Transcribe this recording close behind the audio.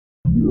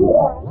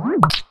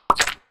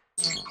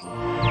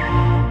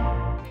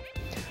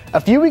A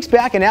few weeks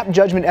back in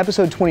AppJudgment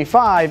episode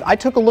 25, I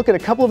took a look at a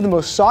couple of the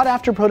most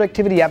sought-after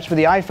productivity apps for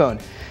the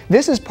iPhone.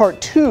 This is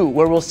part 2,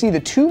 where we'll see the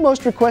 2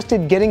 most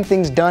requested getting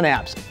things done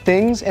apps,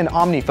 Things and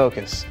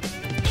OmniFocus.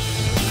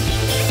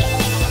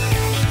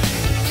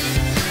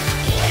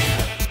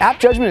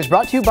 AppJudgment is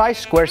brought to you by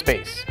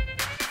Squarespace.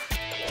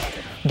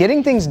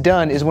 Getting things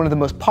done is one of the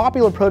most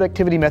popular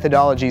productivity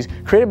methodologies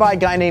created by a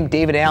guy named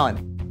David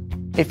Allen.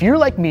 If you're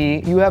like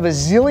me, you have a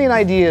zillion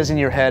ideas in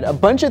your head, a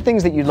bunch of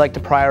things that you'd like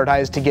to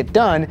prioritize to get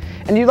done,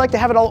 and you'd like to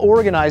have it all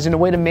organized in a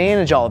way to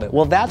manage all of it.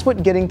 Well, that's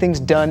what Getting Things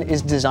Done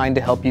is designed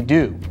to help you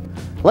do.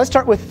 Let's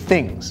start with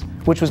Things,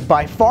 which was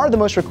by far the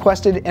most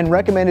requested and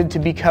recommended to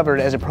be covered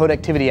as a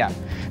productivity app.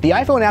 The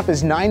iPhone app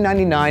is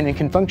 $9.99 and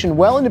can function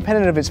well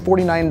independent of its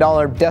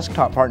 $49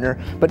 desktop partner,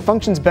 but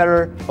functions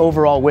better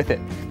overall with it.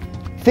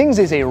 Things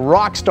is a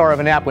rock star of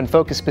an app when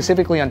focused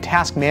specifically on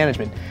task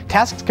management.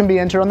 Tasks can be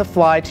entered on the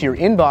fly to your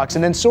inbox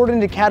and then sorted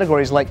into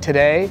categories like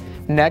today,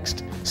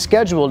 next,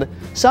 scheduled,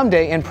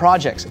 someday, and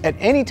projects. At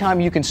any time,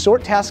 you can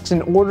sort tasks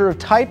in order of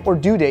type or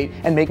due date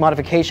and make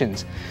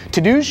modifications.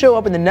 To-dos show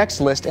up in the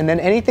next list, and then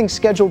anything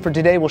scheduled for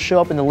today will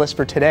show up in the list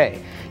for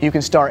today. You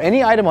can star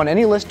any item on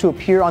any list to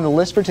appear on the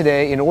list for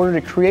today in order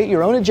to create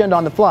your own agenda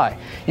on the fly.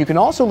 You can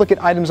also look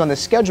at items on the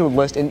scheduled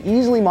list and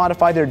easily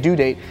modify their due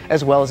date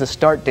as well as a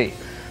start date.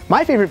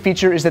 My favorite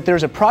feature is that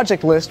there's a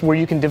project list where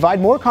you can divide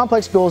more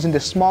complex goals into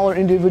smaller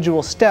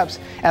individual steps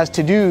as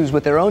to-dos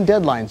with their own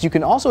deadlines. You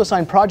can also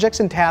assign projects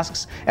and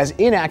tasks as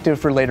inactive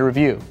for later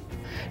review.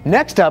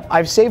 Next up,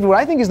 I've saved what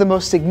I think is the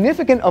most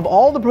significant of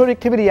all the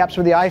productivity apps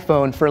for the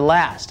iPhone for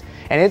last,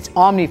 and it's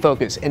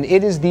OmniFocus, and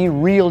it is the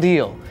real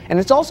deal. And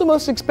it's also the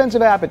most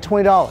expensive app at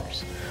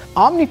 $20.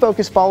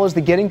 OmniFocus follows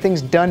the Getting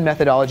Things Done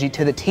methodology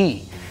to the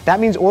T.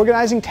 That means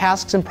organizing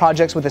tasks and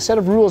projects with a set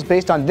of rules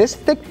based on this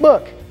thick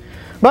book.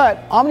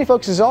 But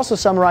OmniFocus has also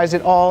summarized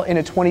it all in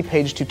a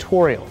 20-page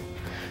tutorial.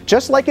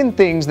 Just like in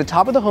Things, the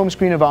top of the home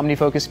screen of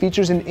OmniFocus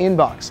features an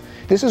inbox.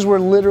 This is where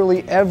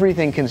literally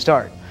everything can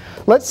start.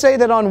 Let's say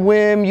that on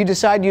whim you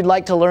decide you'd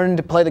like to learn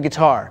to play the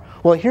guitar.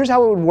 Well, here's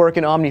how it would work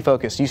in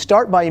OmniFocus. You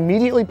start by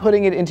immediately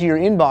putting it into your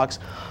inbox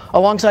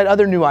alongside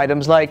other new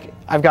items like,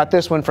 I've got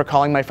this one for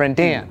calling my friend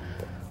Dan.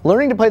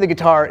 Learning to play the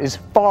guitar is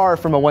far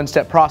from a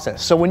one-step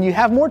process, so when you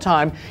have more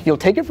time, you'll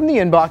take it from the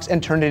inbox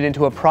and turn it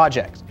into a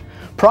project.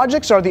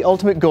 Projects are the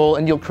ultimate goal,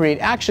 and you'll create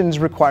actions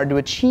required to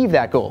achieve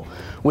that goal.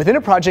 Within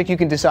a project, you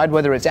can decide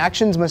whether its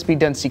actions must be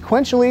done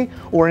sequentially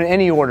or in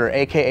any order,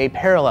 aka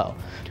parallel.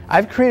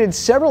 I've created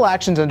several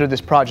actions under this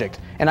project,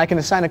 and I can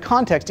assign a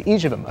context to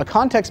each of them. A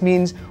context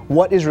means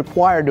what is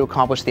required to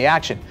accomplish the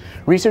action.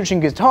 Researching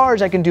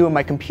guitars I can do on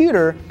my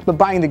computer, but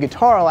buying the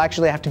guitar I'll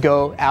actually have to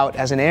go out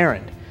as an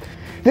errand.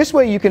 This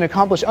way you can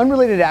accomplish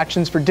unrelated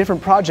actions for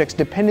different projects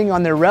depending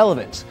on their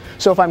relevance.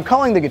 So if I'm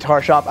calling the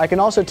guitar shop, I can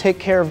also take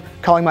care of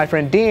calling my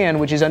friend Dan,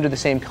 which is under the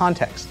same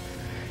context.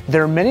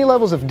 There are many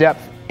levels of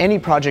depth any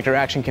project or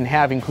action can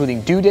have,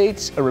 including due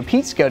dates, a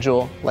repeat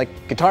schedule, like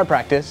guitar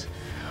practice,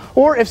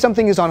 or if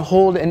something is on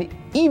hold, and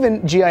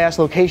even GIS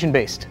location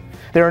based.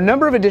 There are a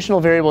number of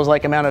additional variables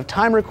like amount of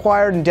time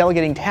required and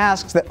delegating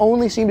tasks that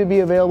only seem to be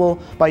available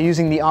by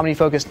using the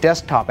OmniFocus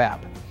desktop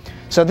app.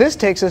 So this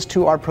takes us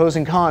to our pros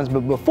and cons,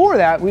 but before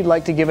that, we'd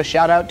like to give a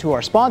shout out to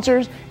our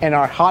sponsors and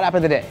our hot app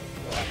of the day.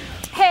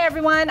 Hey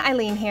everyone,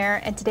 Eileen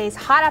here, and today's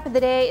hot app of the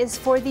day is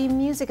for the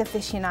music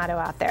aficionado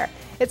out there.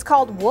 It's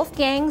called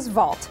Wolfgang's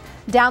Vault.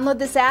 Download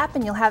this app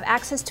and you'll have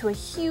access to a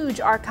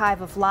huge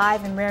archive of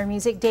live and rare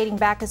music dating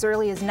back as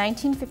early as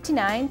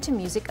 1959 to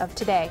music of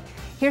today.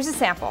 Here's a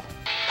sample.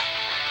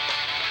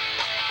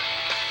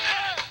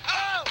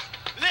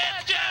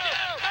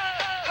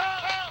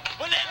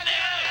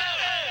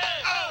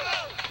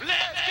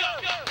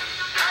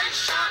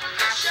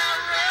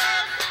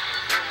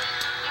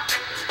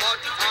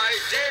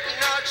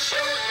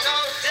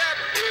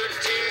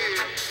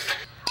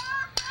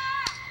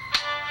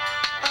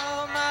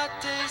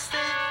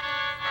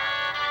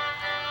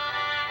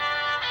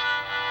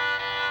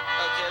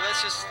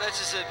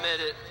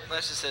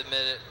 Let's just admit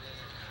it.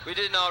 We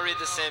didn't all read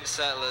the same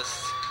set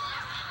list.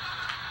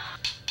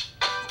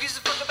 Who gives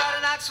a fuck about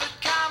an Oxford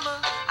comma?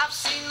 I've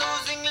seen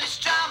those English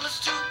dramas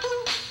too.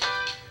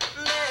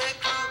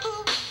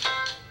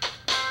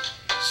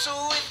 So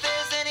if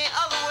there's any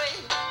other way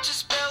to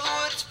spell the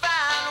words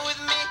fine with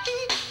me.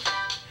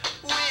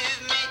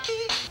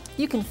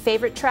 You can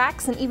favorite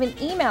tracks and even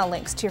email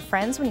links to your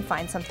friends when you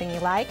find something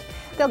you like.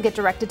 They'll get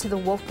directed to the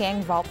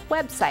Wolfgang Vault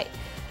website.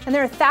 And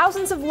there are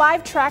thousands of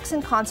live tracks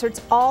and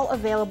concerts all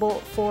available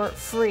for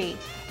free.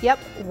 Yep,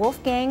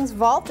 Wolfgang's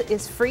Vault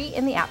is free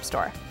in the App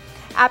Store.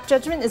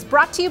 AppJudgment is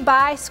brought to you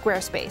by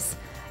Squarespace.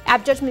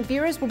 AppJudgment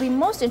viewers will be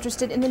most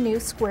interested in the new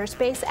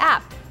Squarespace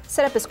app.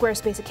 Set up a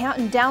Squarespace account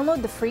and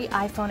download the free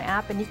iPhone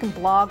app and you can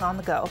blog on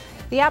the go.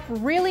 The app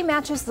really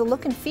matches the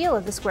look and feel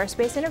of the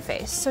Squarespace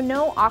interface, so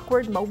no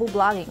awkward mobile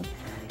blogging.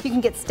 You can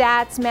get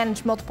stats,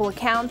 manage multiple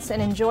accounts,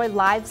 and enjoy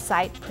live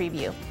site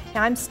preview.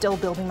 Now, I'm still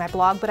building my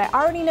blog, but I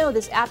already know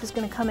this app is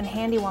going to come in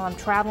handy while I'm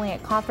traveling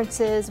at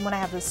conferences and when I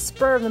have the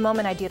spur of the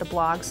moment idea to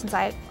blog, since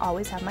I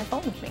always have my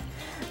phone with me.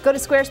 Go to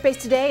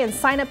Squarespace today and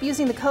sign up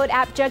using the code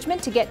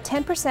AppJudgment to get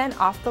 10%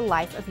 off the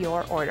life of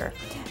your order.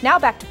 Now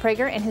back to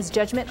Prager and his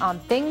judgment on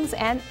Things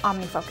and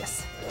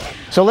OmniFocus.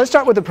 So let's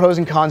start with the pros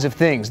and cons of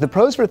Things. The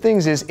pros for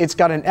Things is it's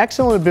got an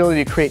excellent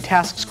ability to create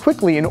tasks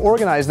quickly and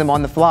organize them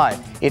on the fly.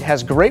 It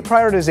has great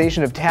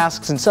prioritization of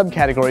tasks and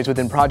subcategories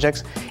within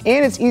projects,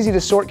 and it's easy to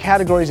sort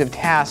categories of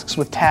tasks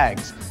with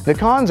tags. The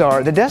cons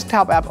are the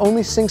desktop app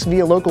only syncs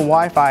via local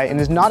Wi-Fi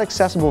and is not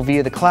accessible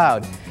via the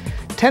cloud.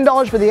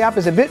 $10 for the app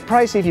is a bit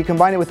pricey if you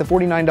combine it with the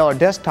 $49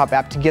 desktop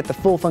app to get the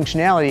full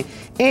functionality,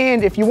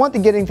 and if you want the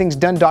getting things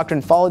done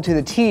doctrine followed to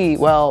the T,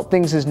 well,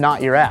 Things is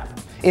not your app.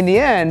 In the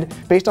end,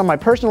 based on my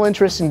personal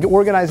interest in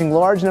organizing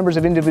large numbers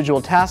of individual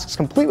tasks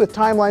complete with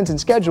timelines and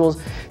schedules,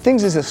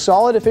 Things is a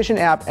solid, efficient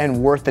app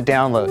and worth the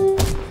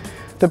download.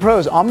 The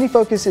pros: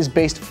 OmniFocus is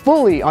based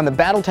fully on the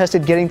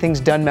battle-tested getting things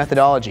done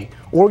methodology.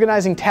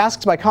 Organizing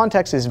tasks by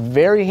context is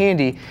very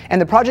handy,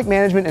 and the project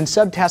management and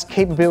subtask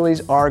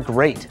capabilities are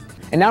great.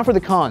 And now for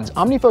the cons.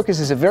 OmniFocus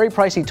is a very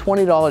pricey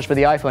 $20 for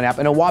the iPhone app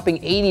and a whopping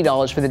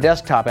 $80 for the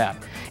desktop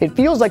app. It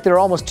feels like there are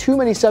almost too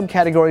many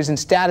subcategories and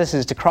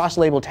statuses to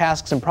cross-label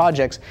tasks and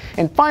projects.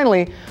 And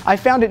finally, I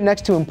found it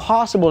next to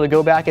impossible to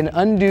go back and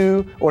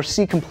undo or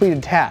see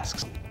completed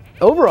tasks.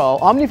 Overall,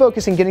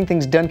 OmniFocus and getting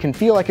things done can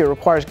feel like it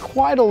requires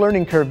quite a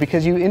learning curve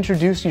because you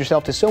introduce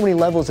yourself to so many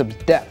levels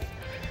of depth.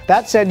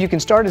 That said, you can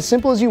start as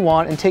simple as you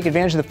want and take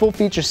advantage of the full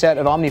feature set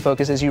of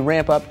OmniFocus as you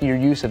ramp up your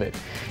use of it.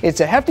 It's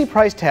a hefty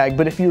price tag,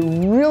 but if you're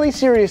really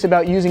serious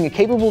about using a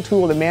capable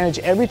tool to manage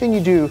everything you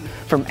do,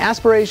 from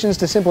aspirations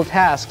to simple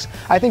tasks,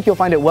 I think you'll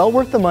find it well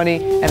worth the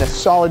money and a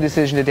solid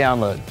decision to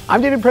download. I'm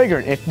David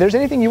Prager. If there's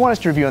anything you want us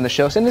to review on the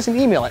show, send us an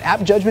email at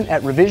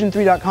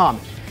appjudgment@revision3.com.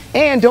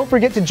 And don't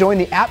forget to join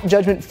the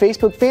AppJudgment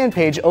Facebook fan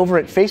page over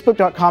at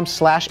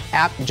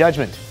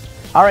facebook.com/appjudgment.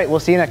 All right, we'll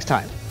see you next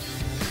time.